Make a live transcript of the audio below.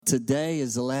Today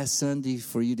is the last Sunday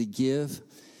for you to give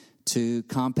to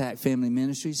Compact Family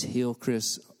Ministries,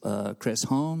 Hillcrest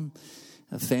Home,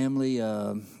 family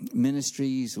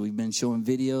ministries. We've been showing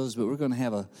videos, but we're going to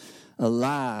have a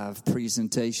live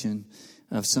presentation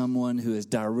of someone who is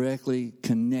directly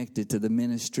connected to the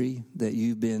ministry that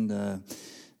you've been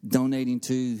donating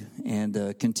to,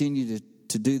 and continue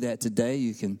to do that today.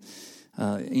 You can,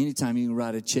 anytime you can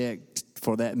write a check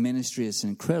for that ministry. It's an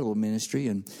incredible ministry,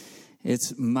 and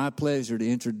it's my pleasure to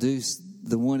introduce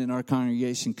the one in our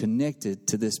congregation connected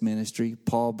to this ministry,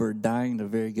 Paul Burdine, a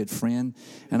very good friend,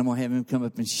 and I'm going to have him come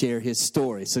up and share his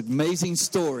story. It's an amazing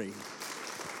story.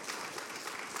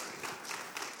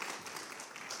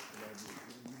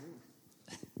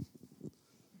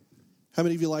 How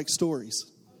many of you like stories?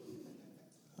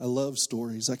 I love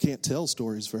stories. I can't tell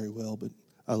stories very well, but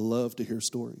I love to hear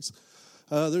stories.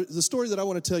 The story that I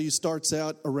want to tell you starts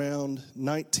out around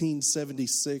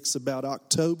 1976, about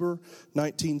October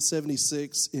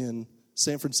 1976 in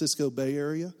San Francisco Bay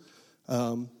Area.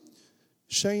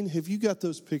 Shane, have you got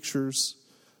those pictures?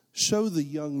 Show the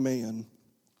young man.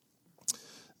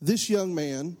 This young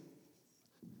man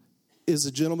is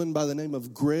a gentleman by the name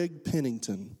of Greg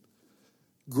Pennington.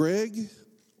 Greg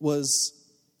was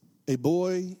a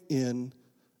boy in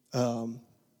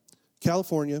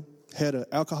California, had an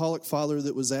alcoholic father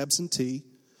that was absentee,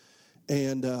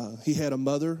 and he had a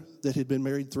mother that had been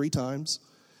married 3 times.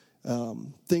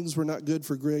 Things were not good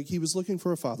for Greg. He was looking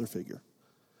for a father figure,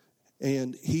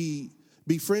 and he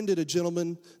befriended a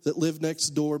gentleman that lived next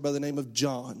door by the name of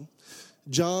John.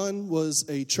 John was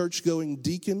a church-going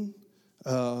deacon,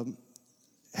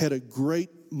 had a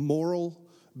great moral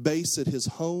base at his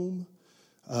home.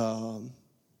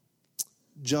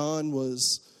 John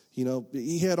was,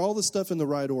 he had all the stuff in the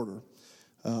right order.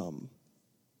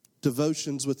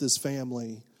 Devotions with his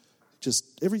family,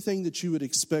 just everything that you would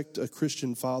expect a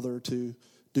Christian father to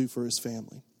do for his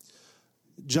family.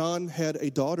 John had a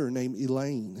daughter named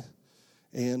Elaine,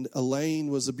 and Elaine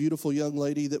was a beautiful young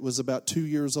lady that was about 2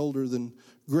 years older than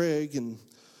Greg, and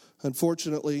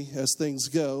unfortunately, as things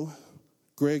go,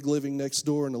 Greg living next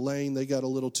door and Elaine, they got a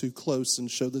little too close. And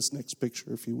show this next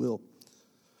picture, if you will.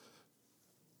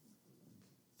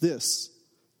 This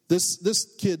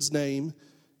kid's name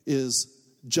is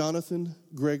Jonathan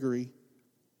Gregory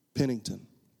Pennington.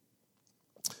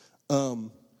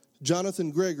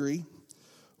 Jonathan Gregory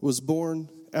was born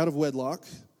out of wedlock,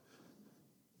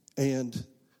 and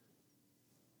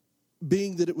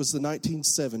being that it was the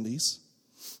 1970s,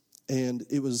 and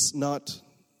it was not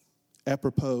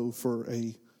apropos for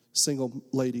a single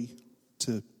lady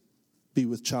to be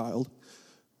with child,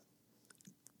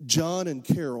 John and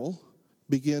Carol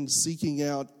began seeking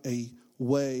out a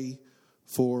way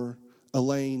for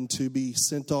Elaine to be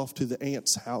sent off to the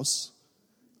aunt's house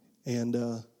and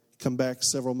come back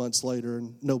several months later,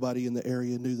 and nobody in the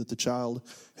area knew that the child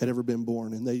had ever been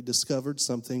born. And they discovered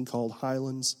something called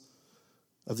Highlands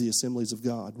of the Assemblies of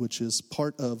God, which is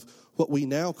part of what we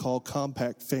now call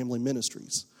Compact Family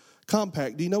Ministries.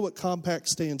 Compact, do you know what Compact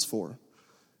stands for?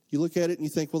 You look at it and you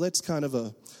think, well, that's kind of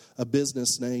a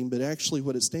business name, but actually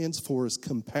what it stands for is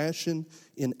compassion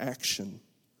in action.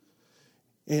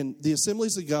 And the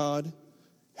Assemblies of God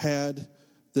had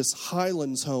this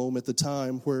Highlands home at the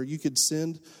time where you could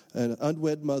send an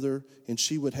unwed mother and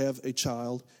she would have a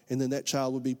child, and then that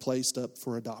child would be placed up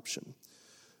for adoption.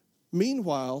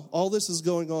 Meanwhile, all this is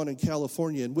going on in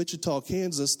California. In Wichita,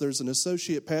 Kansas, there's an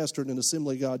associate pastor in an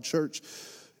Assembly of God church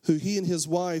who he and his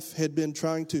wife had been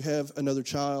trying to have another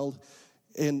child,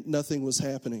 and nothing was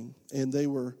happening. And they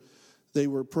were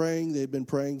praying. They had been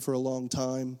praying for a long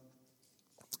time.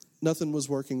 Nothing was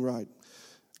working right.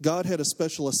 God had a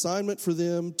special assignment for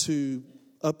them to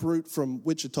uproot from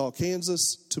Wichita,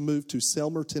 Kansas, to move to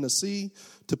Selmer, Tennessee,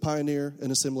 to pioneer an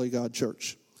Assembly of God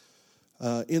church.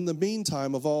 In the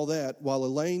meantime of all that, while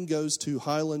Elaine goes to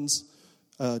Highlands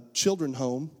Children's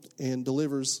Home and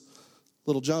delivers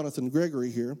little Jonathan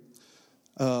Gregory here,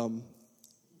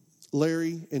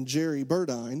 Larry and Jerry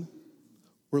Burdine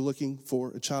were looking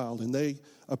for a child, and they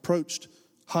approached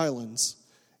Highlands.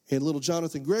 And little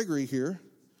Jonathan Gregory here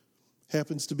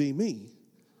happens to be me.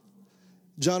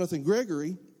 Jonathan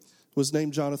Gregory was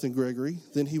named Jonathan Gregory,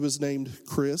 then he was named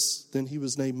Chris, then he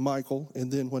was named Michael, and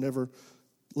then whenever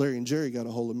Larry and Jerry got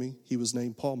a hold of me, he was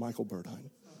named Paul Michael Burdine.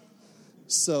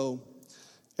 So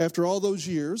after all those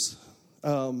years,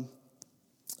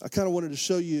 I kind of wanted to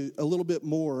show you a little bit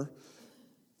more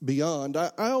beyond.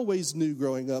 I always knew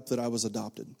growing up that I was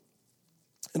adopted.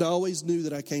 And I always knew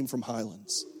that I came from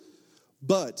Highlands.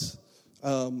 But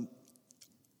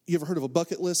you ever heard of a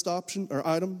bucket list option or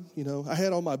item? I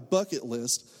had on my bucket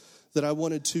list that I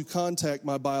wanted to contact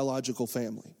my biological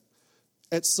family.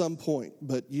 at some point.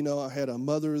 But, I had a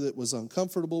mother that was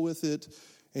uncomfortable with it,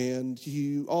 and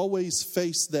you always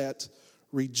face that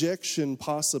rejection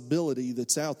possibility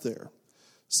that's out there.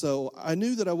 So I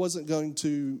knew that I wasn't going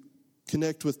to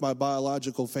connect with my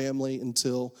biological family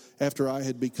until after I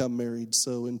had become married.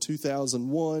 So in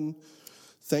 2001,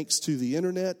 thanks to the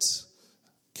internet,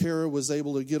 Kara was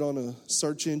able to get on a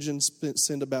search engine,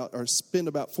 spend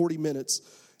about 40 minutes,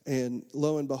 and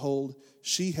lo and behold,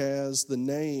 she has the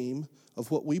name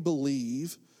of what we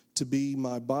believe to be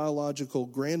my biological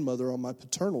grandmother on my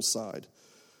paternal side.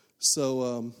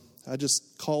 So I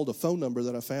just called a phone number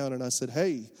that I found, and I said,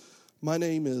 "Hey, my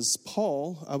name is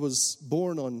Paul. I was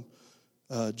born on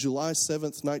July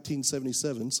 7th,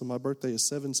 1977, so my birthday is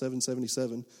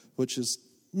 7/7/77, which is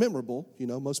memorable.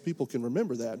 Most people can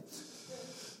remember that.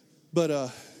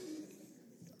 But,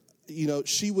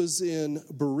 she was in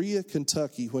Berea,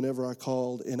 Kentucky whenever I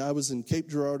called, and I was in Cape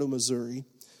Girardeau, Missouri,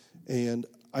 and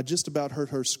I just about heard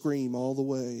her scream all the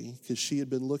way because she had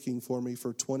been looking for me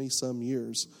for 20-some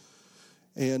years.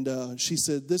 And she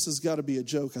said, "This has got to be a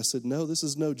joke." I said, "No, this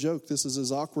is no joke. This is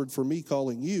as awkward for me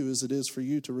calling you as it is for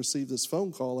you to receive this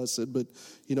phone call." I said, "But,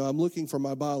 I'm looking for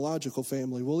my biological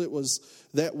family." Well, it was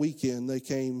that weekend. They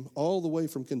came all the way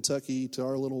from Kentucky to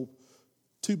our little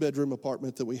 2-bedroom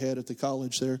apartment that we had at the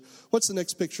college there. What's the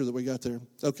next picture that we got there?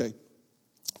 Okay.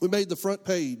 We made the front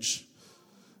page.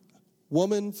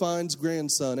 Woman finds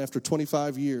grandson after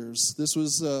 25 years. This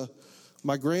was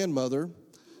my grandmother.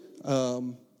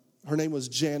 Her name was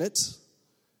Janet.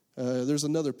 There's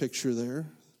another picture there.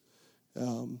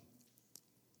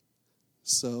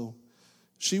 So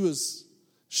she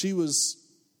was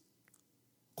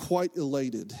quite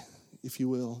elated, if you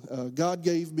will. God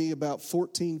gave me about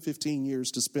 15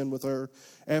 years to spend with her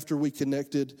after we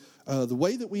connected. The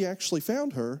way that we actually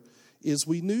found her is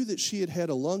we knew that she had had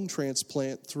a lung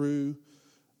transplant through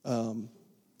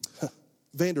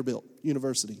Vanderbilt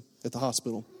University at the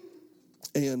hospital.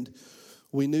 And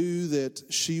we knew that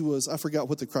she was, I forgot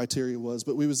what the criteria was,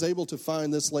 but we was able to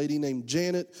find this lady named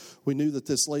Janet. We knew that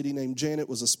this lady named Janet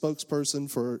was a spokesperson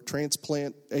for a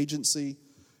transplant agency,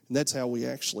 and that's how we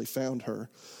actually found her.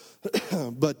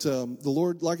 But the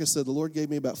Lord, like I said, the Lord gave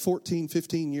me about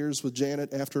 15 years with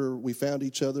Janet after we found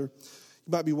each other.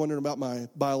 You might be wondering about my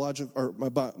biological or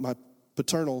my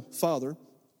paternal father.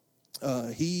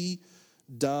 He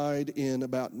died in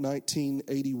about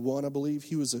 1981, I believe.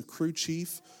 He was a crew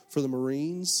chief for the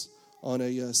Marines on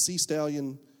a Sea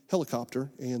Stallion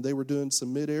helicopter, and they were doing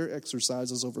some midair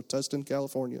exercises over Tustin,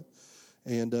 California,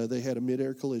 and they had a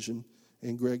midair collision,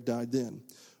 and Greg died then.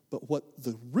 But what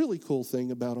the really cool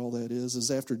thing about all that is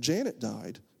after Janet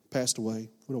passed away,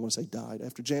 we don't want to say died,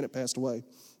 after Janet passed away,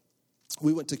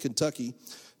 we went to Kentucky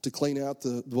to clean out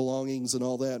the belongings and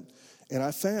all that, and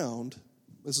I found,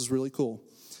 this is really cool,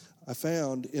 I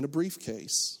found in a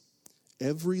briefcase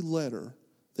every letter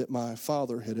that my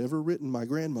father had ever written my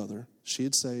grandmother. She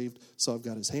had saved. So I've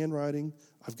got his handwriting.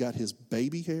 I've got his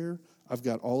baby hair. I've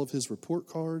got all of his report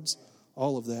cards,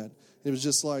 all of that. It was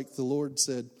just like the Lord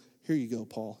said, "Here you go,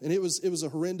 Paul." And it was a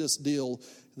horrendous deal,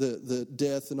 the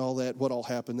death and all that, what all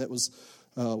happened. That was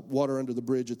water under the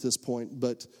bridge at this point.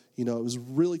 But, it was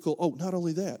really cool. Oh, not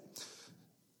only that,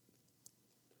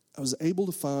 I was able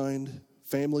to find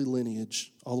family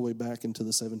lineage all the way back into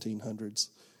the 1700s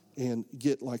and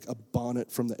get like a bonnet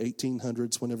from the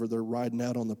 1800s whenever they're riding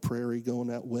out on the prairie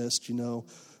going out west,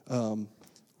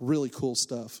 really cool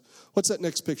stuff. What's that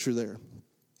next picture there?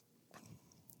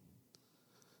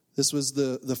 This was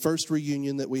the first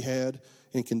reunion that we had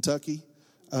in Kentucky.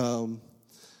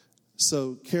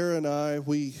 So Kara and I,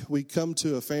 we come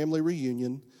to a family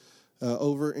reunion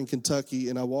over in Kentucky,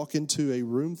 and I walk into a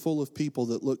room full of people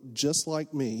that look just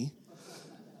like me.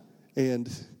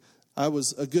 And I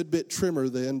was a good bit trimmer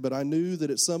then, but I knew that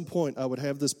at some point I would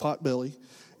have this pot belly,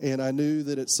 and I knew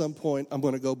that at some point I'm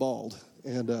going to go bald.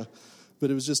 And but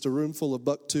it was just a room full of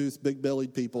buck-toothed,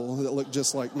 big-bellied people that looked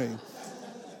just like me.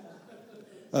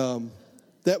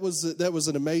 That was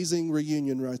an amazing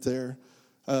reunion right there.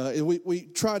 And we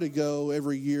try to go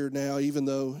every year now, even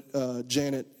though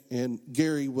Janet and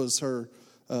Gary was her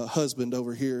husband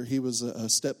over here. He was a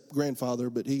step-grandfather,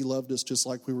 but he loved us just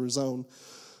like we were his own.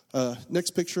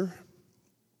 Next picture.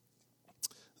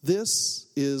 This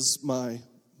is my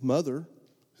mother,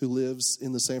 who lives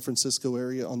in the San Francisco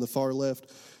area on the far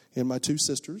left, and my 2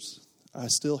 sisters. I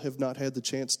still have not had the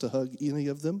chance to hug any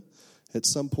of them. At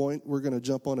some point, we're going to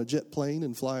jump on a jet plane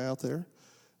and fly out there.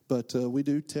 But we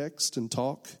do text and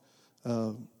talk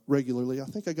regularly. I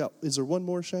think is there one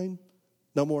more, Shane?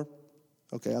 No more?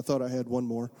 Okay, I thought I had one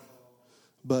more.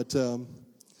 But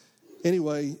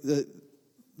anyway,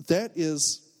 that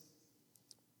is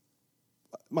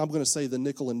I'm going to say the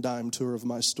nickel and dime tour of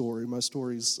my story. My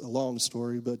story's a long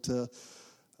story, but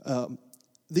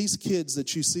these kids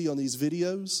that you see on these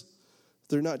videos,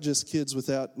 they're not just kids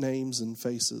without names and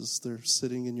faces. They're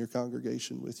sitting in your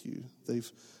congregation with you.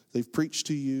 They've preached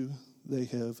to you. They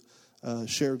have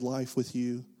shared life with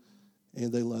you,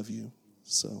 and they love you.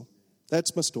 So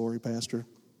that's my story, Pastor.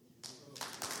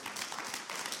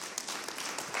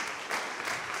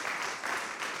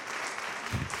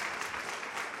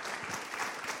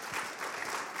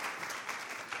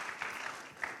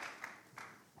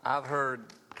 I've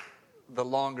heard the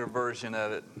longer version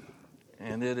of it,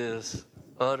 and it is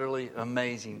utterly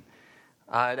amazing.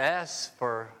 I'd asked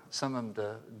for some of them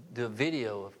to do a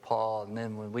video of Paul, and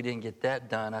then when we didn't get that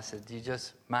done, I said, do you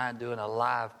just mind doing a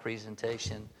live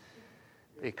presentation?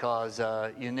 Because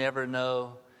you never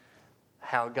know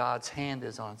how God's hand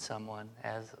is on someone.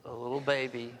 As a little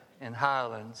baby in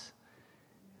Highlands,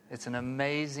 it's an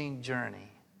amazing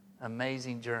journey,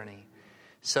 amazing journey.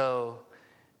 So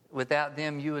without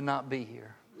them, you would not be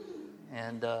here.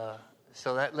 And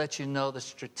so that lets you know the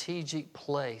strategic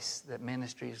place that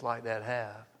ministries like that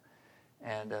have.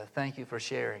 And thank you for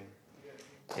sharing.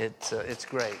 It's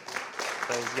great.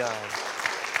 Praise God.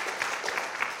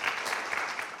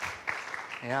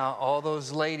 Now, all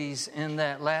those ladies in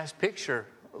that last picture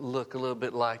look a little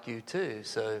bit like you too.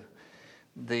 So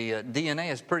the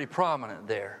DNA is pretty prominent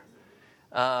there.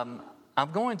 I'm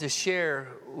going to share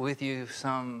with you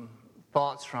some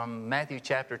thoughts from Matthew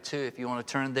chapter 2, if you want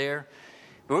to turn there.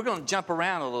 But we're going to jump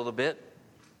around a little bit.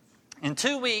 In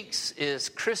 2 weeks is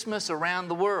Christmas around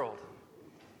the world.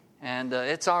 And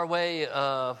it's our way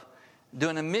of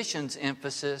doing a missions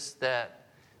emphasis that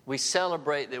we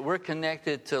celebrate that we're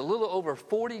connected to a little over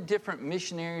 40 different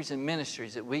missionaries and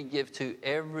ministries that we give to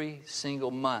every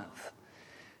single month.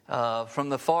 From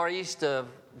the far east of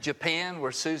Japan,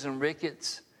 where Susan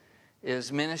Ricketts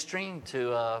is ministering,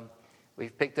 to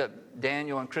we've picked up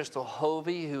Daniel and Crystal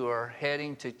Hovey, who are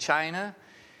heading to China.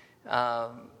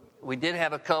 We did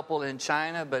have a couple in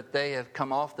China, but they have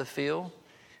come off the field.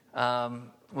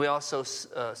 We also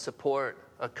support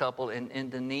a couple in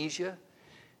Indonesia.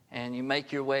 And you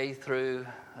make your way through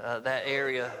that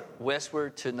area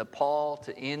westward to Nepal,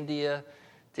 to India,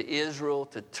 to Israel,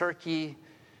 to Turkey,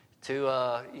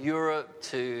 to Europe,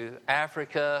 to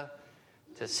Africa,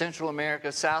 to Central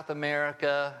America, South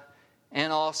America,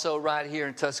 and also right here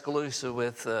in Tuscaloosa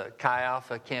with Chi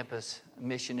Alpha Campus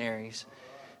Missionaries.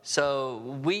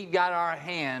 So we got our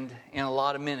hand in a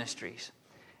lot of ministries.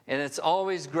 And it's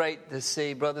always great to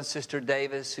see Brother and Sister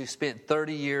Davis, who spent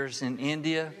 30 years in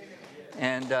India,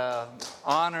 and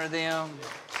honor them.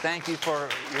 Thank you for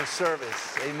your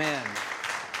service. Amen.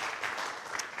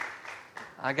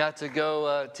 I got to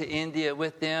go to India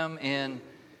with them in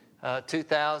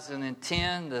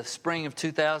 2010, the spring of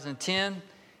 2010,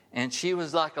 and she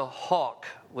was like a hawk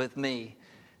with me.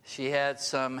 She had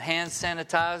some hand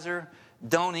sanitizer.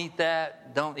 Don't eat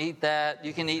that. Don't eat that.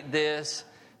 You can eat this.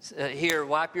 Here,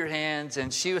 wipe your hands.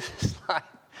 And she was like,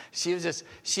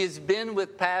 she's been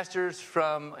with pastors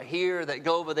from here that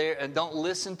go over there and don't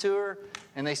listen to her.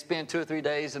 And they spend 2 or 3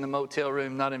 days in a motel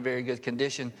room, not in very good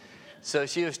condition. So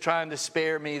she was trying to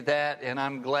spare me that, and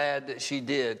I'm glad that she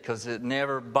did, because it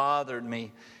never bothered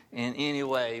me in any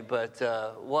way. But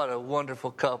what a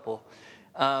wonderful couple.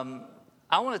 I've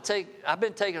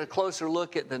been taking a closer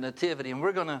look at the Nativity, and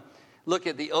we're going to look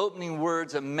at the opening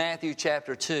words of Matthew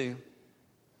chapter 2.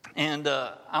 And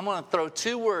I'm going to throw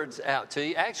 2 words out to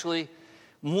you. Actually,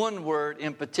 one word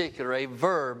in particular, a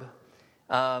verb.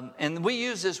 And we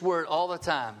use this word all the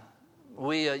time.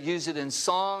 We use it in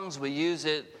songs. We use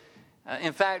it.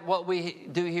 In fact, what we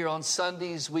do here on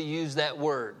Sundays, we use that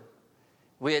word.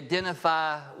 We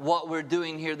identify what we're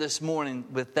doing here this morning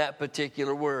with that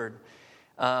particular word.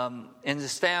 And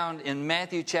it's found in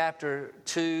Matthew chapter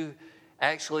 2,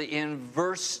 actually in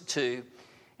verse 2.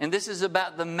 And this is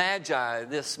about the Magi,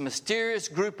 this mysterious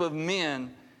group of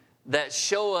men that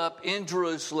show up in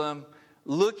Jerusalem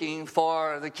looking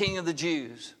for the King of the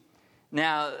Jews.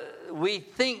 Now, we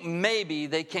think maybe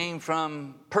they came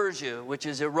from Persia, which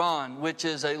is Iran, which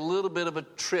is a little bit of a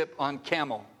trip on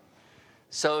camel.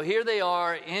 So here they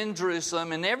are in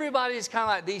Jerusalem, and everybody's kind of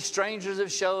like, these strangers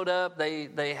have showed up.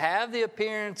 They have the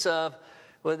appearance of,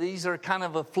 well, these are kind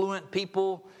of affluent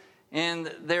people.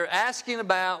 And they're asking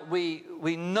about, we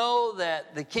know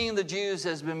that the King of the Jews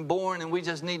has been born, and we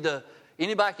just need to,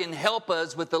 anybody can help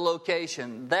us with the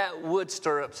location. That would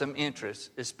stir up some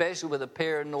interest, especially with a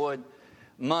paranoid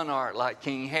monarch like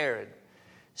King Herod.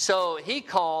 So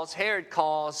Herod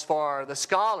calls for the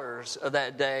scholars of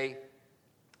that day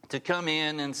to come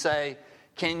in and say,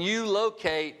 can you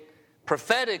locate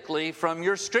prophetically from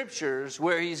your scriptures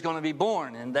where he's going to be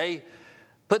born. And they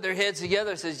put their heads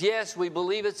together and says, yes, we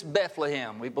believe it's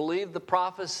Bethlehem. We believe the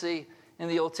prophecy in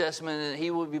the Old Testament that he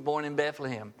will be born in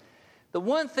Bethlehem. The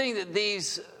one thing that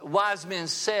these wise men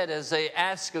said as they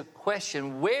asked a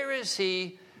question, where is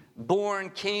he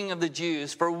born King of the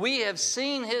Jews? For we have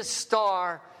seen his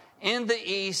star in the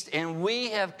east, and we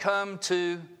have come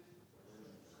to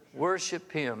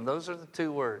worship him. Those are the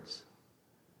two words.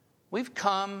 We've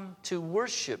come to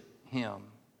worship him.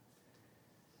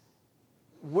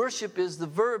 Worship is the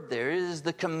verb there. It is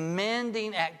the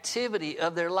commanding activity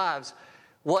of their lives.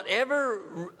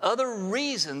 Whatever other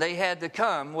reason they had to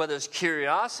come, whether it's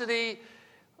curiosity,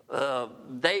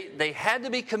 they had to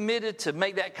be committed to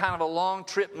make that kind of a long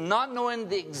trip, not knowing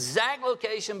the exact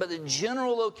location, but the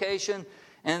general location,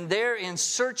 and they're in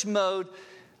search mode.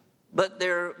 But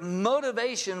their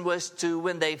motivation was to,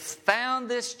 when they found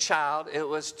this child, it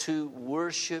was to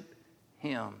worship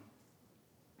him.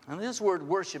 And this word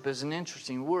worship is an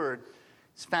interesting word.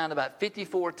 It's found about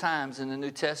 54 times in the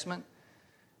New Testament.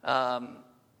 A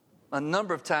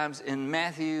number of times in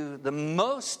Matthew. The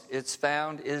most it's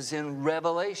found is in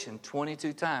Revelation,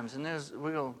 22 times. And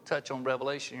we're going to touch on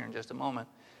Revelation here in just a moment.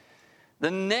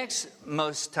 The next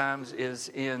most times is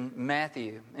in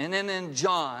Matthew. And then in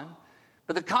John.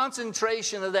 But the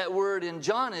concentration of that word in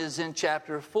John is in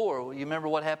chapter 4. You remember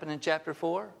what happened in chapter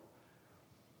 4?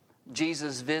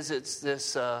 Jesus visits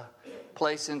this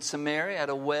place in Samaria at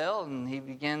a well, and he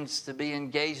begins to be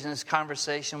engaged in this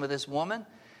conversation with this woman.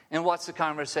 And what's the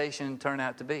conversation turn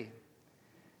out to be?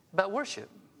 About worship.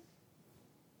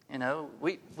 You know,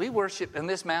 we worship in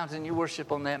this mountain, you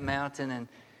worship on that mountain.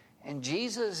 And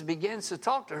Jesus begins to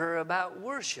talk to her about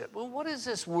worship. Well, what is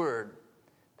this word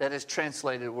that is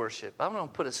translated worship? I'm going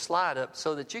to put a slide up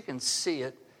so that you can see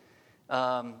it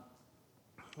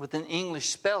with an English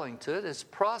spelling to it. It's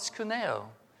proskuneo.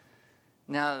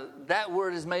 Now, that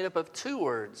word is made up of two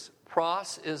words.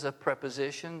 Pros is a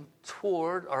preposition,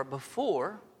 toward or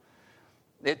before.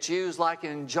 It's used like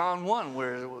in John 1,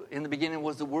 where in the beginning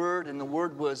was the Word, and the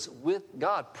Word was with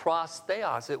God. Pros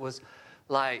theos. It was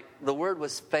like the Word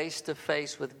was face to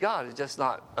face with God. It's just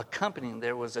not accompanying.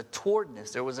 There was a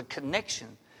towardness. There was a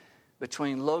connection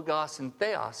between logos and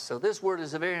theos. So this word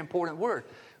is a very important word.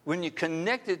 When you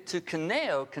connect it to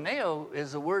kaneo, kaneo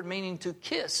is a word meaning to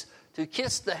kiss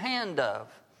the hand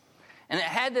of. And it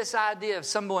had this idea of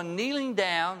someone kneeling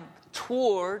down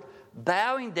toward,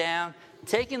 bowing down,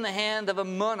 taking the hand of a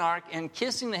monarch and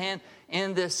kissing the hand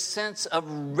in this sense of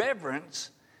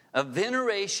reverence, of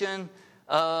veneration,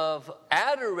 of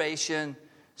adoration.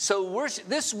 So worship,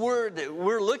 this word that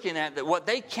we're looking at, that what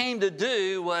they came to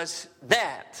do was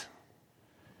that.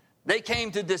 They came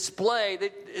to display.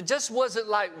 It just wasn't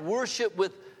like worship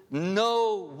with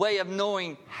no way of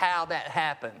knowing how that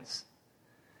happens.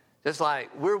 Just like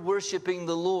we're worshiping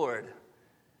the Lord.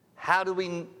 How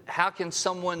can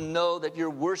someone know that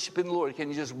you're worshiping the Lord? Can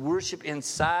you just worship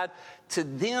inside? To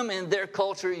them in their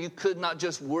culture, you could not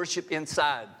just worship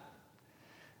inside.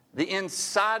 The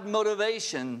inside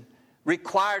motivation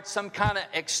required some kind of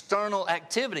external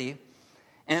activity.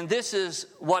 And this is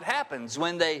what happens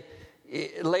when they,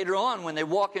 later on, when they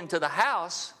walk into the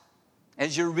house,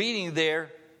 as you're reading there,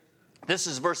 this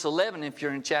is verse 11 if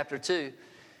you're in chapter 2.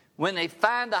 When they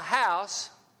find the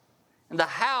house, and the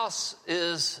house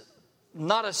is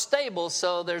not a stable,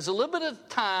 so there's a little bit of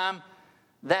time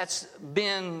that's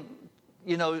been,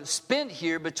 spent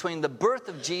here between the birth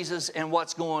of Jesus and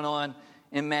what's going on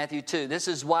in Matthew 2. This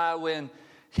is why when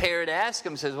Herod asked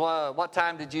him, says, well, what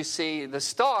time did you see the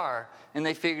star? And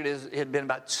they figured it had been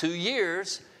about 2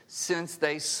 years since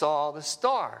they saw the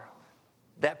star.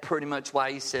 That pretty much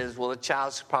why he says, well, the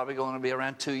child's probably going to be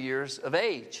around 2 years of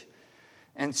age.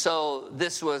 And so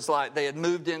this was like they had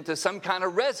moved into some kind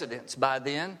of residence by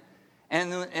then.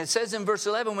 And it says in verse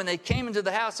 11, when they came into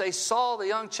the house, they saw the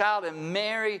young child and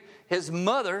Mary, his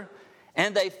mother,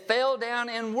 and they fell down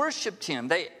and worshiped him.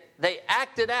 They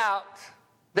acted out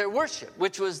their worship,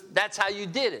 that's how you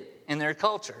did it in their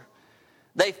culture.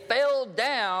 They fell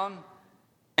down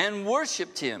and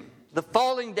worshiped him. The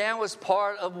falling down was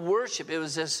part of worship. It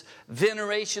was this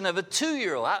veneration of a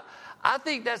 2-year-old. I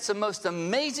think that's the most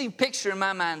amazing picture in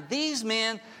my mind. These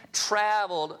men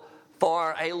traveled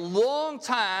for a long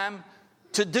time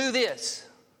to do this.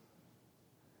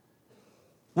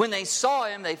 When they saw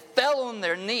him, they fell on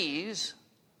their knees.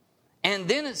 And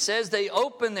then it says they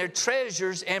opened their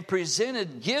treasures and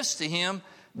presented gifts to him,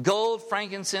 gold,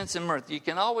 frankincense, and myrrh. You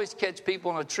can always catch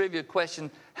people on a trivia question,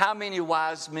 how many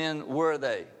wise men were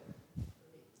they?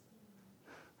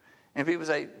 And people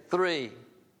say, 3.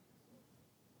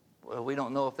 Well, we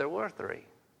don't know if there were 3.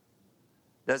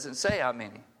 Doesn't say how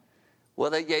many. Well,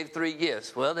 they gave 3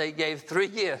 gifts. Well, they gave 3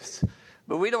 gifts.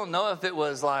 But we don't know if it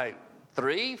was like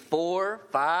 3, 4,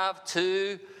 5,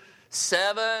 2,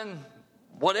 7,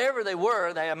 whatever they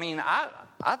were.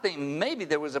 I think maybe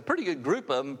there was a pretty good group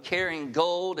of them carrying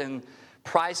gold and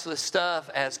priceless stuff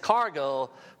as cargo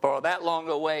for that long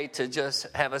a way to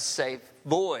just have a safe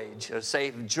voyage, a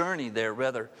safe journey there,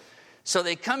 rather. So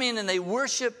they come in and they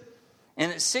worship,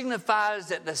 and it signifies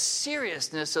that the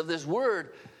seriousness of this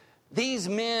word, these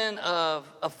men of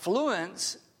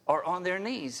affluence are on their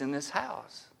knees in this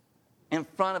house in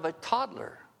front of a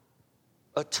toddler,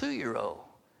 a 2-year-old,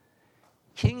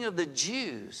 King of the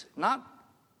Jews, not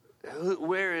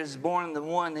where is born the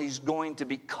one who's going to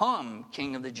become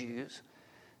King of the Jews.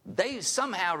 They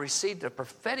somehow received a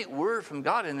prophetic word from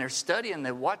God in their study, and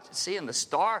they seeing the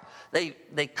star.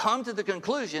 They come to the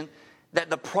conclusion that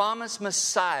the promised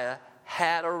Messiah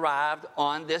had arrived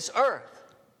on this earth.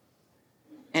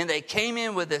 And they came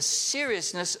in with a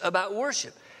seriousness about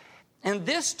worship. And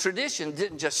this tradition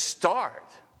didn't just start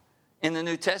in the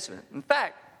New Testament. In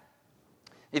fact,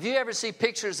 if you ever see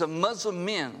pictures of Muslim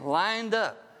men lined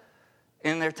up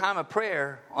in their time of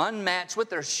prayer, unmatched, with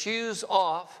their shoes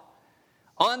off,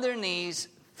 on their knees,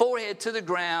 forehead to the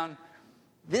ground,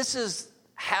 this is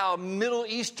how Middle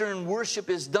Eastern worship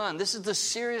is done. This is the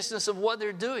seriousness of what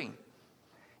they're doing.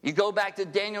 You go back to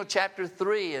Daniel chapter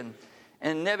 3,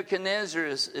 and Nebuchadnezzar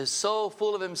is so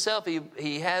full of himself,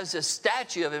 he has a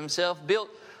statue of himself built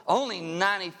only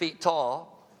 90 feet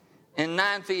tall and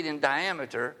 9 feet in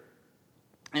diameter.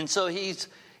 And so he's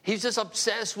just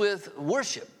obsessed with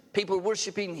worship. People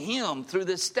worshiping him through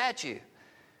this statue.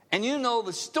 And you know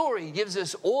the story. He gives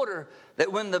this order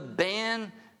that when the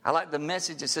band, I like the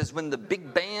message, it says when the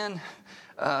big band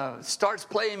starts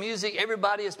playing music,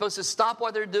 everybody is supposed to stop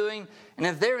what they're doing. And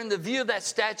if they're in the view of that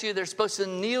statue, they're supposed to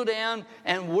kneel down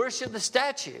and worship the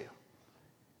statue.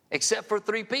 Except for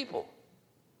 3 people.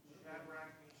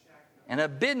 And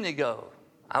Abednego.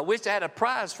 I wish I had a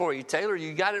prize for you, Taylor.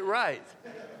 You got it right.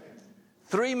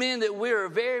 3 men that we're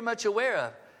very much aware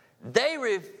of. They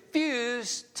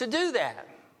refused to do that.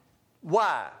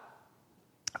 Why?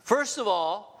 First of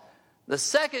all, the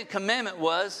second commandment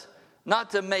was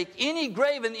not to make any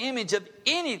graven image of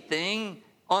anything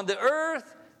on the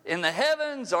earth, in the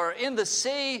heavens, or in the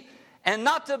sea, and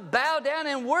not to bow down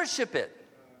and worship it.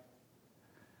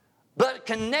 But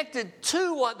connected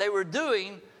to what they were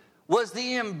doing was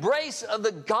the embrace of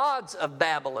the gods of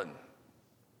Babylon.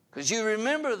 Because you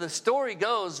remember the story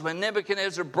goes when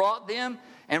Nebuchadnezzar brought them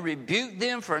and rebuked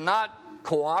them for not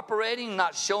cooperating,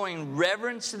 not showing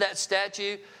reverence to that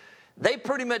statue, they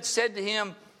pretty much said to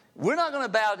him, we're not going to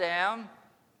bow down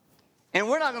and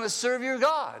we're not going to serve your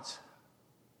gods.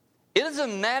 It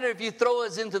doesn't matter if you throw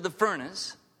us into the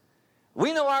furnace.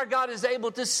 We know our God is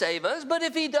able to save us, but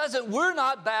if he doesn't, we're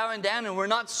not bowing down and we're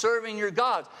not serving your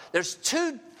gods. There's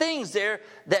 2 things there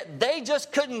that they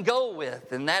just couldn't go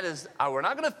with, and that is, we're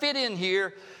not going to fit in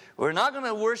here. We're not going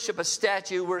to worship a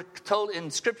statue. We're told in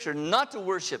Scripture not to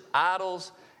worship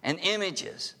idols and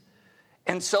images.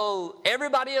 And so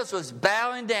everybody else was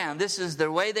bowing down. This is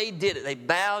the way they did it. They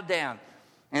bowed down.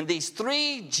 And these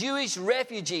 3 Jewish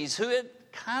refugees who had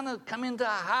kind of come into a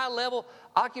high-level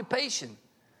occupation,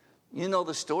 you know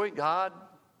the story. God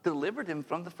delivered him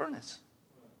from the furnace.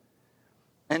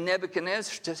 And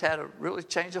Nebuchadnezzar just had a really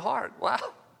change of heart. Wow.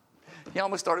 He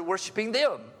almost started worshiping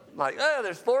them. Like,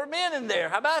 there's 4 men in there.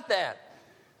 How about that?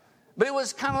 But it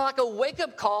was kind of like a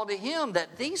wake-up call to him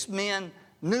that these men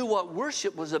knew what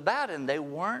worship was about, and they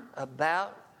weren't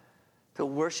about to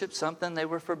worship something they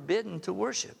were forbidden to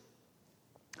worship.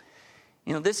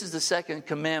 You know, this is the second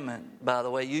commandment, by the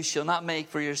way. You shall not make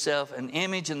for yourself an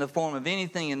image in the form of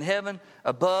anything in heaven,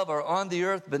 above, or on the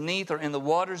earth, beneath, or in the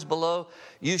waters below.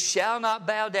 You shall not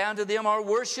bow down to them or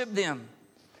worship them.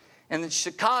 And the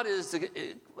shakad is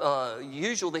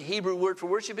usually the Hebrew word for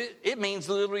worship. It means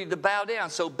literally to bow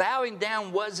down. So bowing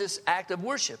down was this act of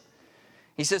worship.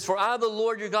 He says, for I, the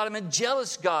Lord your God, am a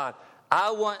jealous God.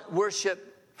 I want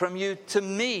worship from you to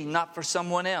me, not for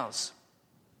someone else.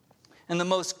 And the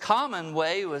most common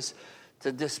way was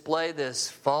to display this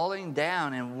falling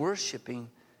down and worshiping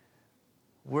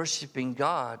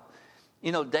God.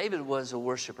 You know, David was a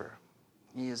worshiper.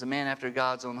 He is a man after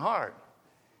God's own heart.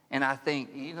 And I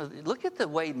think, you know, look at the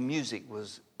way music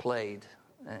was played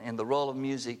and the role of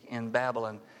music in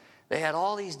Babylon. They had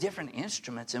all these different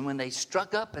instruments. And when they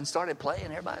struck up and started playing,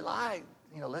 everybody liked,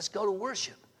 let's go to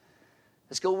worship.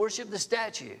 Let's go worship the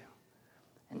statue.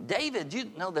 And David,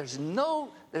 there's no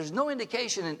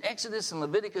indication in Exodus and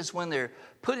Leviticus when they're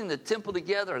putting the temple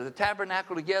together or the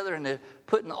tabernacle together and they're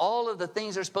putting all of the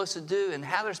things they're supposed to do and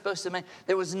how they're supposed to make.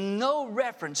 There was no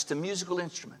reference to musical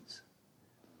instruments.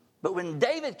 But when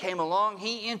David came along,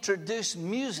 he introduced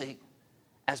music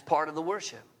as part of the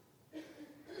worship.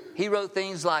 He wrote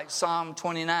things like Psalm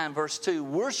 29, verse 2,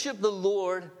 worship the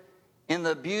Lord in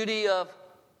the beauty of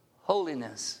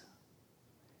holiness.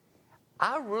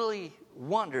 I really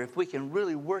wonder if we can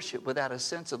really worship without a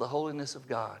sense of the holiness of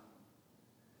God.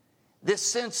 This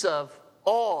sense of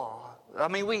awe. I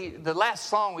mean, the last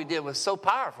song we did was so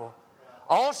powerful.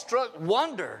 Awestruck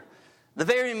wonder. The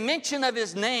very mention of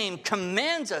his name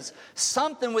commands us,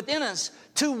 something within us,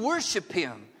 to worship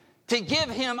him, to give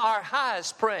him our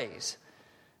highest praise.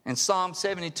 And Psalm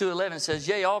 72:11 says,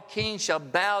 yea, all kings shall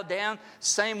bow down.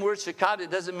 Same word, shakad.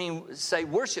 It doesn't mean say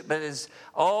worship, but it's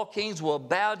all kings will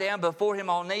bow down before him.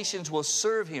 All nations will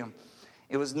serve him.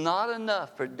 It was not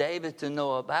enough for David to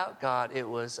know about God. It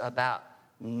was about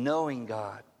knowing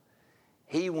God.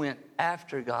 He went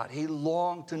after God. He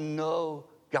longed to know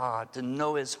God, to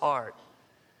know his heart.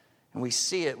 And we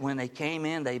see it when they came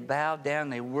in, they bowed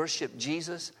down, they worshiped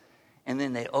Jesus. And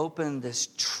then they opened this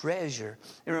treasure.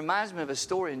 It reminds me of a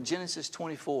story in Genesis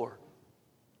 24.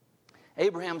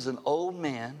 Abraham's an old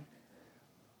man.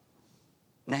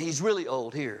 Now, he's really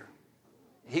old here.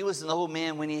 He was an old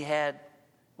man when he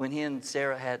and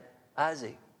Sarah had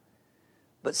Isaac.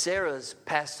 But Sarah's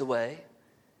passed away.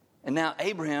 And now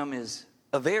Abraham is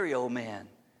a very old man.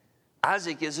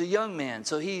 Isaac is a young man,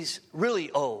 so he's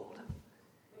really old.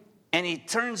 And he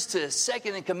turns to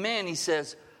second in command. He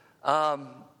says,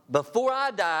 before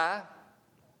I die,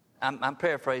 I'm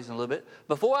paraphrasing a little bit.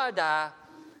 Before I die,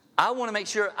 I want to make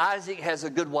sure Isaac has a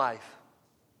good wife.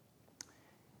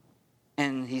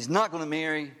 And he's not going to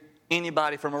marry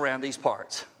anybody from around these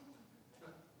parts.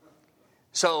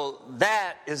 So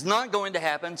that is not going to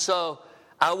happen. So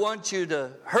I want you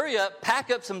to hurry up, pack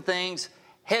up some things,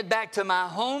 head back to my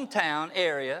hometown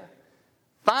area,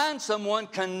 find someone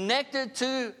connected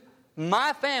to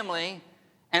my family,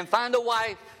 and find a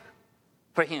wife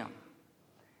for him.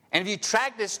 And if you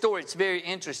track this story, it's very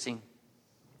interesting.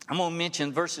 I'm going to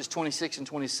mention verses 26 and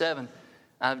 27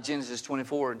 out of Genesis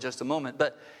 24 in just a moment.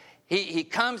 But he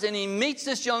comes and he meets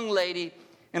this young lady,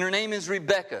 and her name is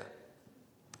Rebecca.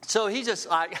 So he's just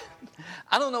like,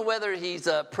 I don't know whether he's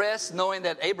pressed knowing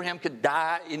that Abraham could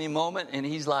die any moment. And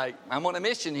he's like, I'm on a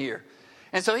mission here.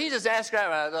 And so he just asked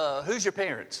her, who's your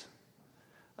parents?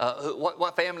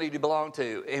 What family do you belong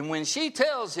to? And when she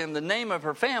tells him the name of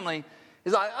her family,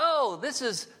 he's like, oh, this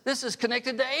is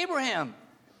connected to Abraham.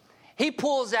 He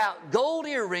pulls out gold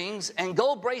earrings and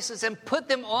gold bracelets and put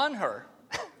them on her.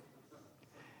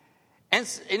 and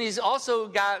he's also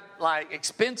got like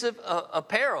expensive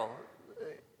apparel.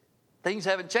 Things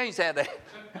haven't changed, have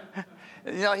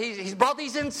they? He's brought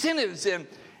these incentives in.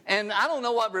 And I don't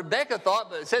know what Rebecca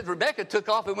thought, but it says Rebecca took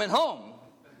off and went home.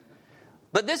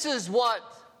 But this is what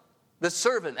the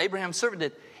servant, Abraham's servant,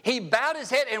 did. He bowed his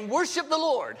head and worshiped the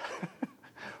Lord.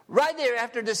 Right there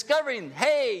after discovering,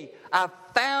 hey, I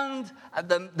found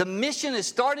the mission is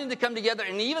starting to come together.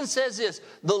 And he even says this,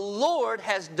 the Lord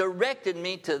has directed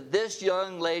me to this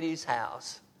young lady's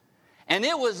house. And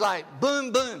it was like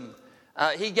boom, boom.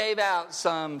 He gave out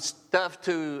some stuff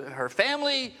to her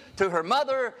family, to her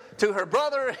mother, to her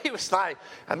brother. He was like,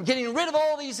 I'm getting rid of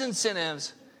all these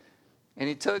incentives. And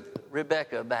he took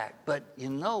Rebecca back. But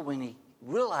when he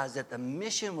realized that the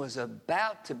mission was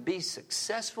about to be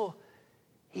successful,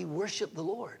 he worshiped the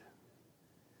Lord.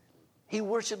 He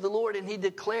worshiped the Lord and he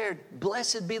declared,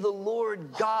 blessed be the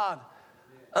Lord God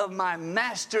of my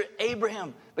master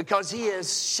Abraham, because he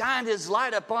has shined his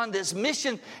light upon this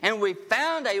mission, and we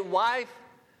found a wife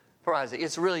for Isaac.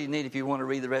 It's really neat if you want to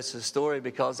read the rest of the story,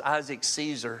 because Isaac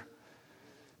sees her.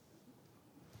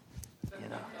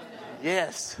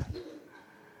 Yes.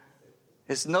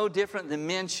 It's no different than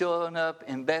men showing up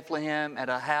in Bethlehem at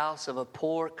a house of a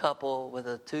poor couple with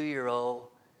a 2-year-old,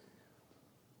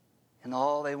 and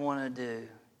all they want to do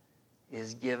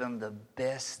is give them the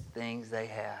best things they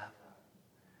have.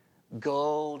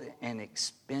 Gold and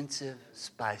expensive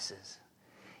spices.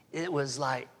 It was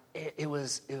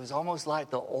almost like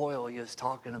the oil you was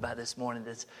talking about this morning,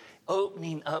 that's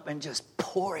opening up and just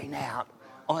pouring out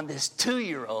on this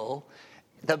 2-year-old,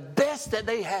 the best that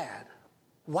they had.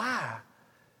 Why?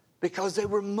 Because they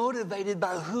were motivated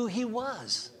by who he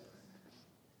was.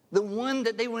 The one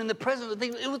that they were in the presence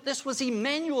of. This was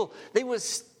Emmanuel. They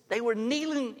were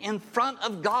kneeling in front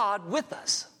of God with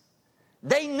us.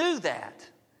 They knew that.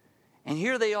 And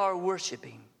here they are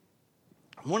worshiping.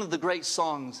 One of the great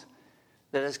songs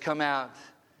that has come out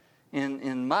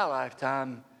in my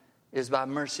lifetime is by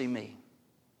Mercy Me.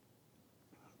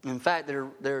 In fact,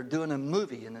 they're doing a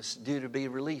movie, and it's due to be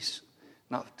released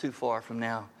not too far from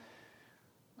now.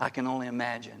 I Can Only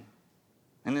Imagine.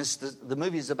 And the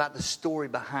movie is about the story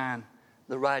behind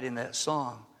the writing of that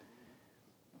song.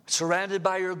 Surrounded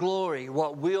by your glory,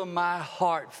 what will my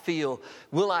heart feel?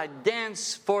 Will I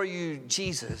dance for you,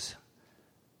 Jesus?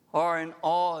 Or in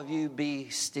awe of you be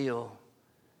still?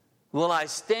 Will I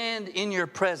stand in your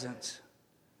presence?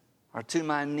 Or to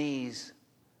my knees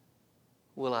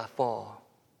will I fall?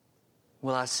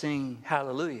 Will I sing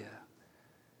hallelujah?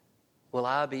 Will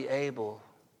I be able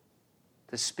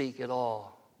to speak at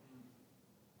all?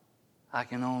 I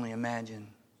can only imagine.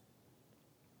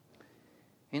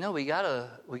 You know, we got a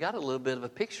little bit of a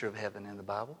picture of heaven in the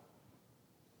Bible.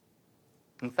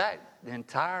 In fact, the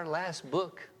entire last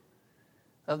book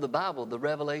of the Bible, the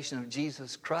revelation of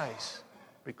Jesus Christ,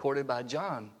 recorded by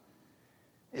John,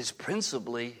 is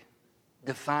principally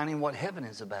defining what heaven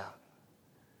is about.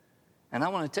 And I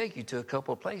want to take you to a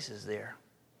couple of places there.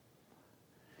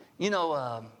 You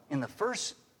know, in the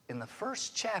first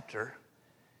chapter,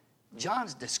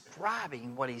 John's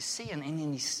describing what he's seeing,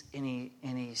 and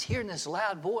he's hearing this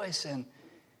loud voice, and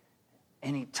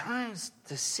he turns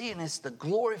to see, and it's the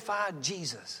glorified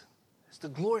Jesus. It's the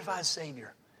glorified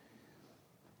Savior.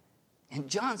 And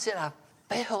John said, I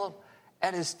fell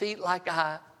at his feet like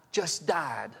I just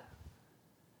died.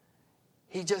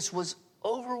 He just was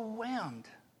overwhelmed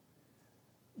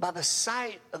by the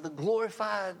sight of the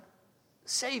glorified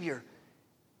Savior.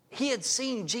 He had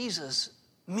seen Jesus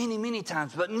many, many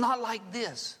times, but not like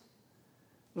this.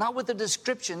 Not with the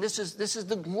description. This is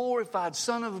the glorified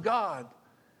Son of God.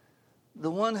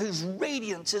 The one whose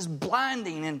radiance is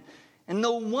blinding. And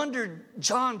no wonder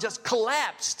John just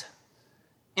collapsed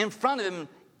in front of him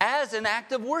as an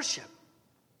act of worship.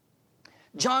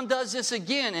 John does this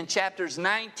again in chapters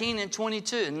 19 and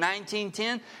 22. In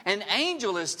 19:10, an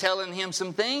angel is telling him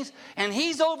some things, and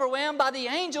he's overwhelmed by the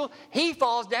angel. He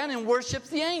falls down and worships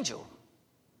the angel.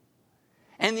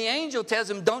 And the angel tells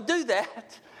him, don't do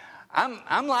that.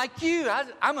 I'm like you.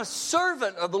 I'm a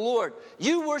servant of the Lord.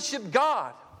 You worship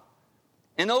God.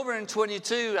 And over in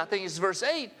 22, I think it's verse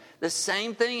 8, the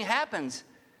same thing happens.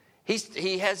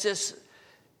 He has this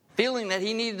feeling that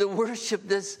he needed to worship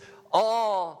this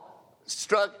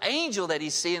awe-struck angel that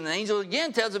he's seeing. The angel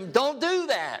again tells him, don't do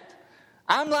that.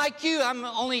 I'm like you. I'm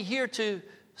only here to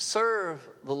serve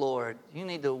the Lord. You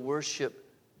need to worship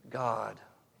God.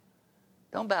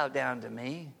 Don't bow down to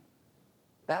me.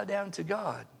 Bow down to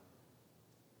God.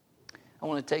 I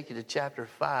want to take you to chapter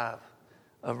 5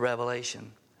 of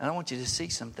Revelation. And I want you to see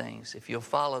some things, if you'll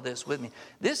follow this with me.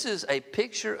 This is a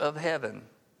picture of heaven.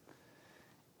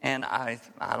 And I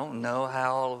don't know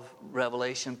how all of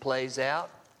Revelation plays out.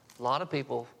 A lot of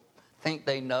people think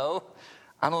they know.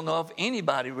 I don't know if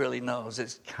anybody really knows.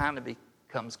 It kind of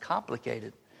becomes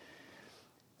complicated.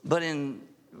 But in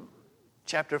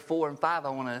chapter 4 and 5, I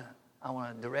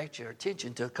want to direct your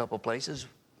attention to a couple places.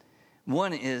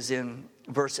 One is in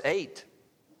verse 8,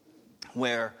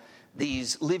 where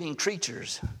these living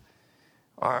creatures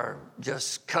are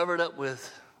just covered up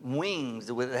with wings.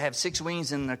 They have 6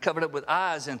 wings, and they're covered up with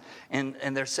eyes, and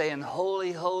they're saying,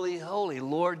 holy, holy, holy,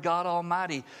 Lord God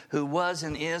Almighty, who was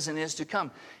and is to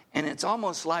come. And it's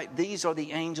almost like these are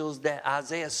the angels that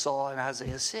Isaiah saw in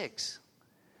Isaiah 6.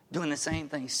 Doing the same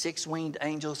thing. 6-winged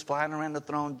angels flying around the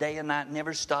throne day and night,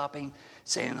 never stopping,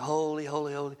 saying, holy,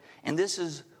 holy, holy. And this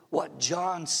is what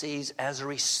John sees as a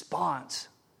response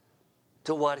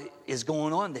to what is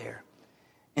going on there.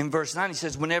 In verse 9, he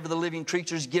says, whenever the living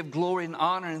creatures give glory and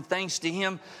honor and thanks to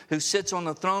him who sits on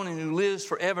the throne and who lives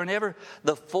forever and ever,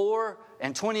 the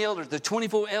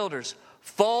 24 elders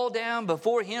fall down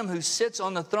before him who sits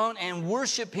on the throne and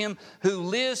worship him who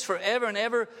lives forever and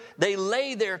ever. They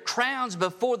lay their crowns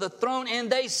before the throne and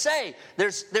they say,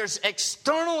 there's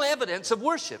external evidence of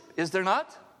worship, is there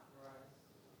not?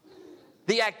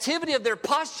 The activity of their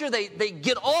posture, they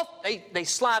get off, they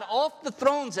slide off the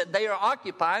thrones that they are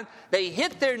occupying. They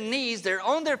hit their knees, they're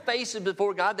on their faces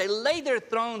before God. They lay their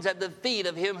thrones at the feet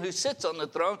of him who sits on the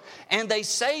throne. And they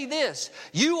say this,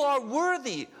 you are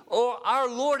worthy, O our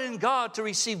Lord and God, to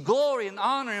receive glory and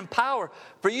honor and power.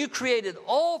 For you created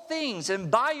all things,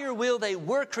 and by your will they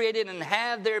were created and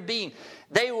have their being.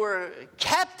 They were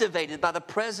captivated by the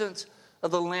presence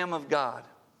of the Lamb of God.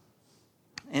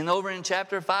 And over in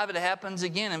chapter 5, it happens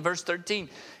again in verse 13.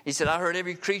 He said, I heard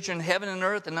every creature in heaven and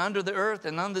earth and under the earth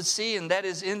and under the sea, and that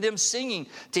is in them singing,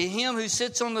 to him who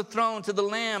sits on the throne, to the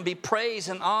Lamb, be praise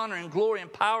and honor and glory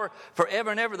and power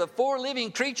forever and ever. The 4 living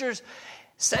creatures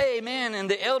say amen, and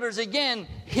the elders again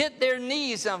hit their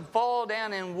knees and fall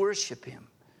down and worship him.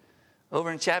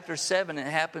 Over in chapter 7, it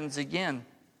happens again.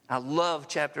 I love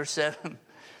chapter 7.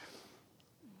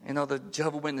 You know, the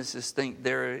Jehovah's Witnesses think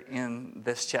they're in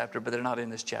this chapter, but they're not in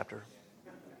this chapter.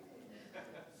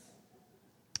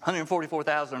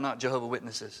 144,000 are not Jehovah's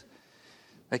Witnesses.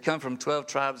 They come from 12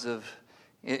 tribes of...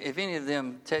 If any of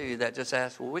them tell you that, just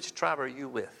ask, well, which tribe are you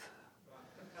with?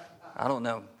 I don't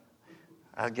know.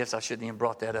 I guess I shouldn't even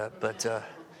brought that up. But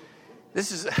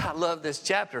I love this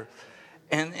chapter.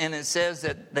 And it says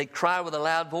that they cry with a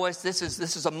loud voice. This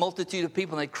is a multitude of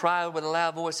people, and they cry with a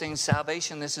loud voice saying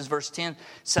salvation. This is verse 10.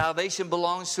 Salvation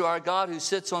belongs to our God who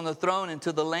sits on the throne and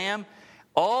to the Lamb.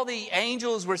 All the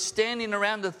angels were standing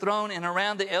around the throne and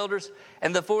around the elders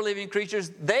and the four living creatures.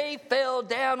 They fell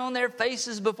down on their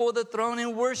faces before the throne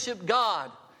and worshiped God.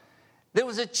 There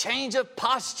was a change of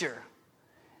posture.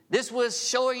 This was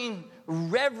showing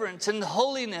reverence and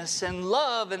holiness and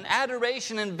love and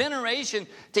adoration and veneration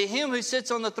to Him who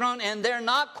sits on the throne, and they're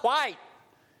not quite.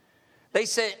 They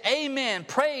say, amen,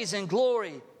 praise and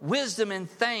glory, wisdom and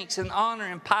thanks and honor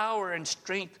and power and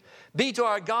strength be to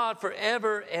our God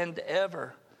forever and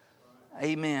ever.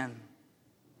 Amen.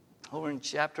 Over in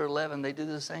chapter 11, they do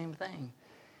the same thing.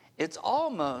 It's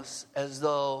almost as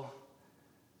though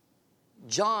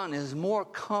John is more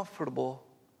comfortable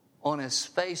on his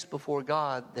face before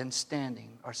God than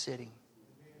standing or sitting.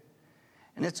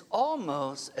 And it's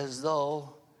almost as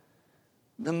though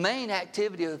the main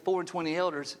activity of the 4 and 20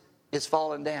 elders is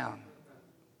falling down.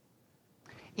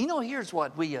 You know, here's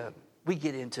what we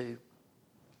get into.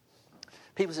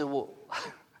 People say, well,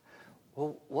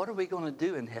 what are we going to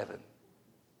do in heaven?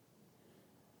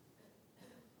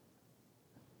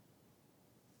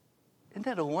 Isn't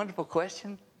that a wonderful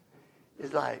question?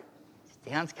 It's like,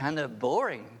 it sounds kind of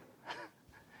boring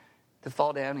to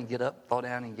fall down and get up, fall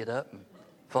down and get up, and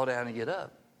fall down and get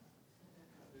up.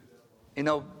 You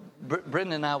know,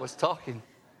 Brendan and I was talking.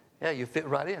 Yeah, you fit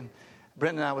right in.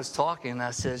 Brendan and I was talking, and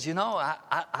I says, you know,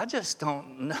 I just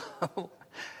don't know.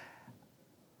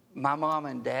 My mom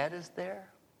and dad is there.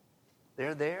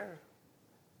 They're there.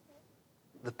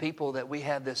 The people that we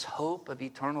have this hope of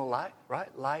eternal life,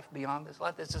 right? Life beyond this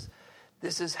life.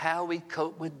 This is how we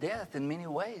cope with death in many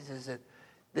ways, is that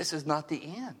this is not the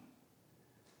end.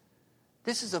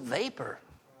 This is a vapor.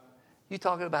 You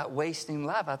talking about wasting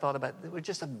life. I thought about, we're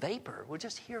just a vapor. We're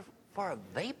just here for a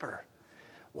vapor.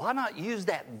 Why not use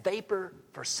that vapor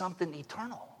for something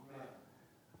eternal?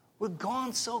 We're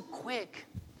gone so quick.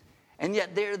 And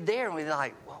yet they're there, and we're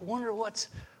like, I wonder what's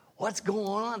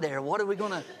going on there. What are we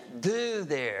going to do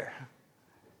there?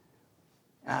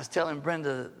 And I was telling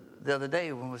Brenda the other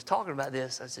day when we was talking about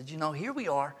this, I said, you know, here we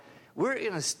are. We're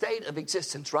in a state of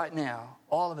existence right now,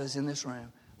 all of us in this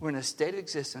room. We're in a state of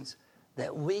existence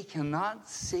that we cannot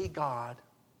see God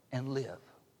and live.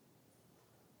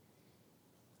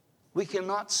 We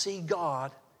cannot see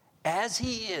God as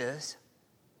He is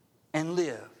and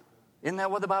live. Isn't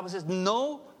that what the Bible says?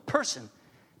 No person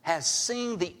has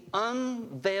seen the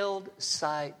unveiled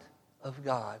sight of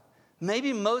God.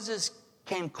 Maybe Moses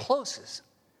came closest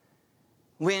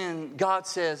when God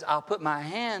says, I'll put my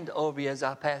hand over you as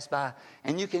I pass by,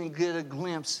 and you can get a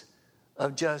glimpse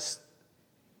of just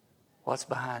what's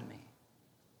behind me.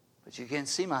 But you can't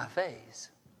see my face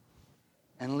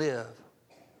and live.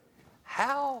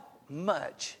 How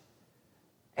much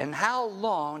and how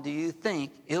long do you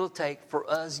think it'll take for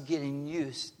us getting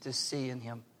used to seeing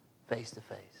Him face to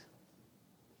face?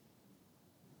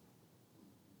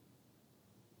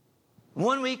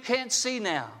 One we can't see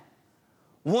now.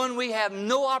 One we have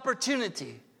no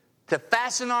opportunity to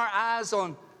fasten our eyes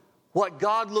on what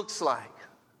God looks like.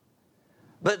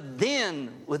 But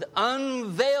then, with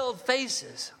unveiled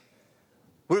faces,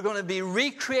 we're going to be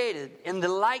recreated in the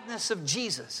likeness of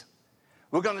Jesus.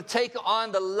 We're going to take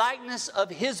on the likeness of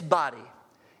His body.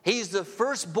 He's the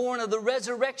firstborn of the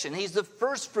resurrection. He's the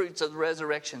first fruits of the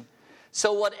resurrection.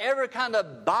 So whatever kind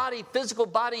of body, physical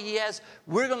body He has,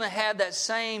 we're going to have that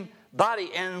same body.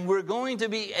 And we're going to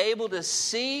be able to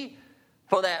see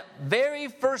for that very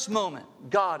first moment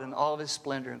God in all of His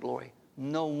splendor and glory.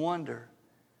 No wonder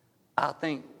I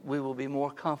think we will be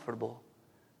more comfortable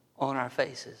on our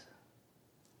faces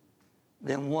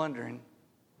than wondering,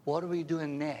 what are we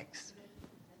doing next?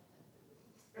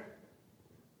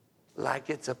 Like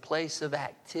it's a place of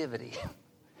activity.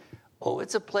 Oh,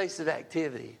 it's a place of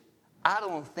activity. I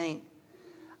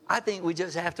think we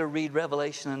just have to read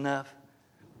Revelation enough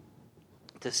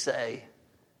to say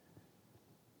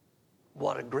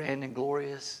what a grand and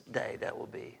glorious day that will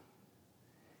be.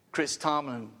 Chris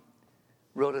Tomlin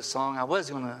wrote a song. I was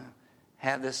going to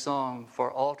have this song for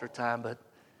altar time, but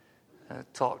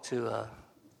talked to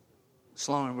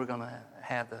Sloan. We're going to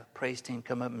have the praise team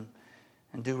come up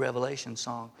and do Revelation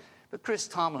song. But Chris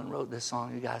Tomlin wrote this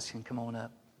song. You guys can come on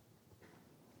up.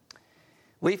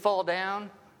 We fall down,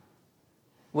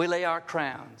 we lay our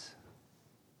crowns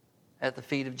at the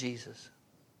feet of Jesus.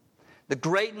 The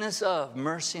greatness of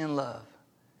mercy and love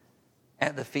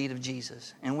at the feet of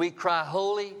Jesus. And we cry,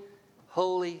 holy,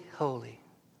 holy, holy.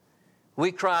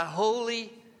 We cry,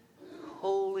 holy,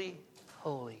 holy,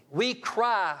 holy. We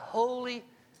cry, holy,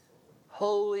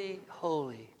 holy,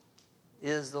 holy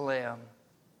is the Lamb.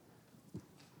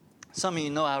 Some of you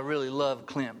know I really love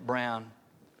Clint Brown.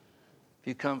 If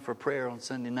you come for prayer on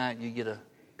Sunday night, you get a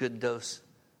good dose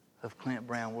of Clint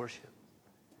Brown worship.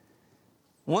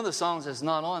 One of the songs that's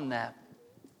not on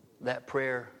that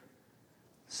prayer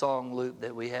song loop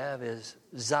that we have is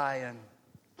Zion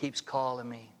Keeps Calling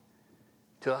Me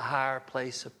to a Higher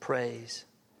Place of Praise.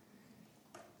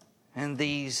 And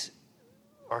these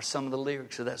are some of the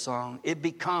lyrics of that song. It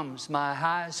becomes my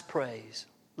highest praise.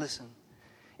 Listen.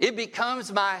 It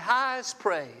becomes my highest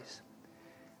praise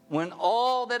when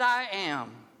all that I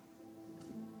am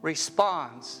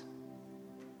responds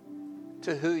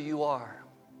to who you are.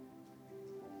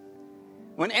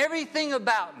 When everything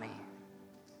about me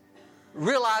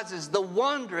realizes the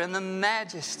wonder and the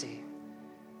majesty,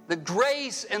 the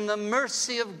grace and the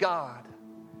mercy of God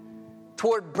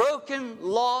toward broken,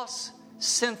 lost,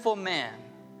 sinful man.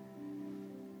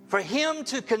 For Him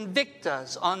to convict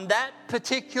us on that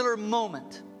particular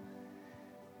moment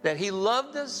that He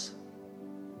loved us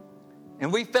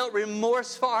and we felt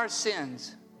remorse for our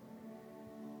sins.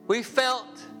 We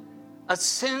felt a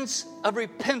sense of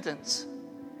repentance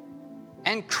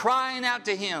and crying out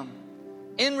to Him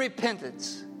in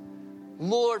repentance,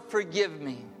 Lord, forgive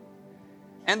me.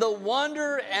 And the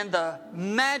wonder and the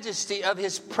majesty of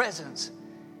His presence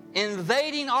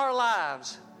invading our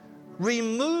lives,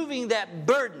 removing that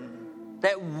burden,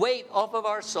 that weight off of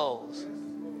our souls,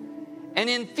 and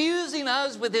infusing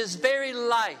us with His very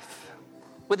life,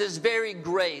 with His very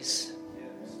grace.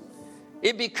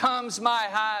 It becomes my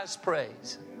highest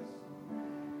praise.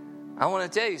 I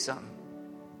want to tell you something.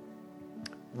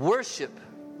 Worship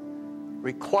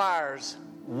requires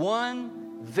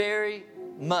one very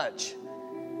much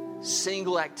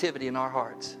single activity in our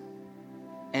hearts,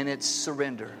 and it's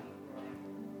surrender.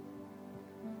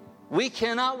 We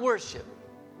cannot worship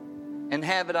and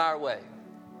have it our way.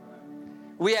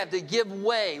 We have to give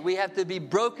way. We have to be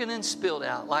broken and spilled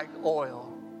out like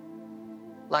oil,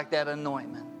 like that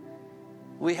anointment.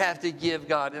 We have to give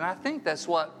God. And I think that's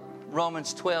what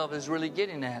Romans 12 is really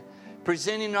getting at.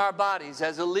 Presenting our bodies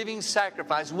as a living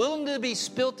sacrifice, willing to be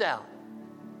spilt out,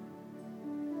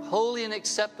 holy and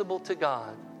acceptable to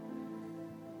God.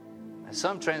 As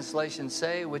some translations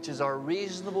say, which is our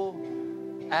reasonable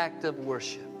act of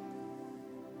worship.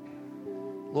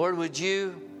 Lord, would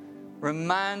you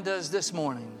remind us this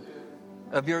morning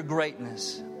of your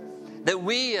greatness, that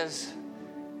we as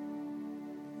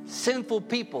sinful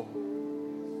people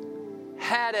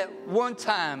had at one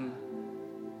time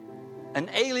an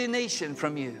alienation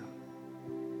from you.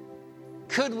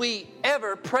 Could we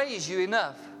ever praise you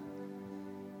enough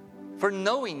for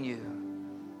knowing you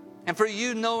and for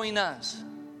you knowing us,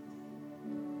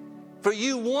 for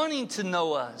you wanting to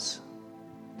know us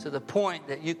to the point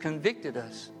that you convicted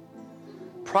us,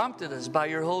 prompted us by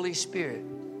your Holy Spirit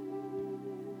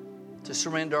to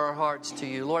surrender our hearts to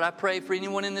you. Lord, I pray for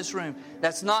anyone in this room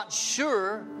that's not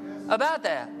sure about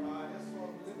that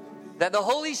the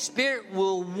Holy Spirit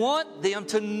will want them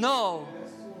to know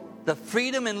the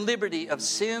freedom and liberty of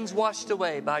sins washed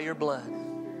away by your blood.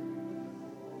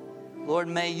 Lord,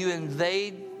 may you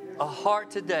invade a heart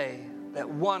today that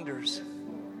wonders,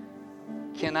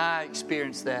 can I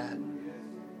experience that?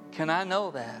 Can I know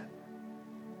that?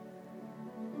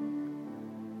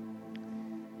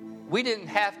 We didn't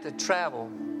have to travel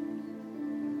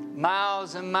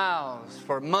miles and miles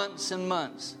for months and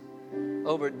months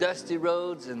over dusty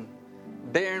roads and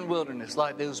barren wilderness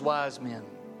like those wise men,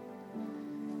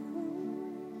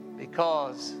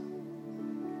 because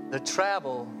the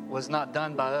travel was not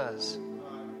done by us.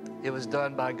 It was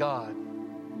done by God.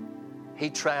 He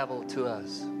traveled to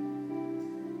us.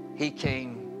 He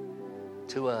came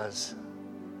to us.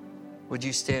 Would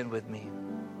you stand with me?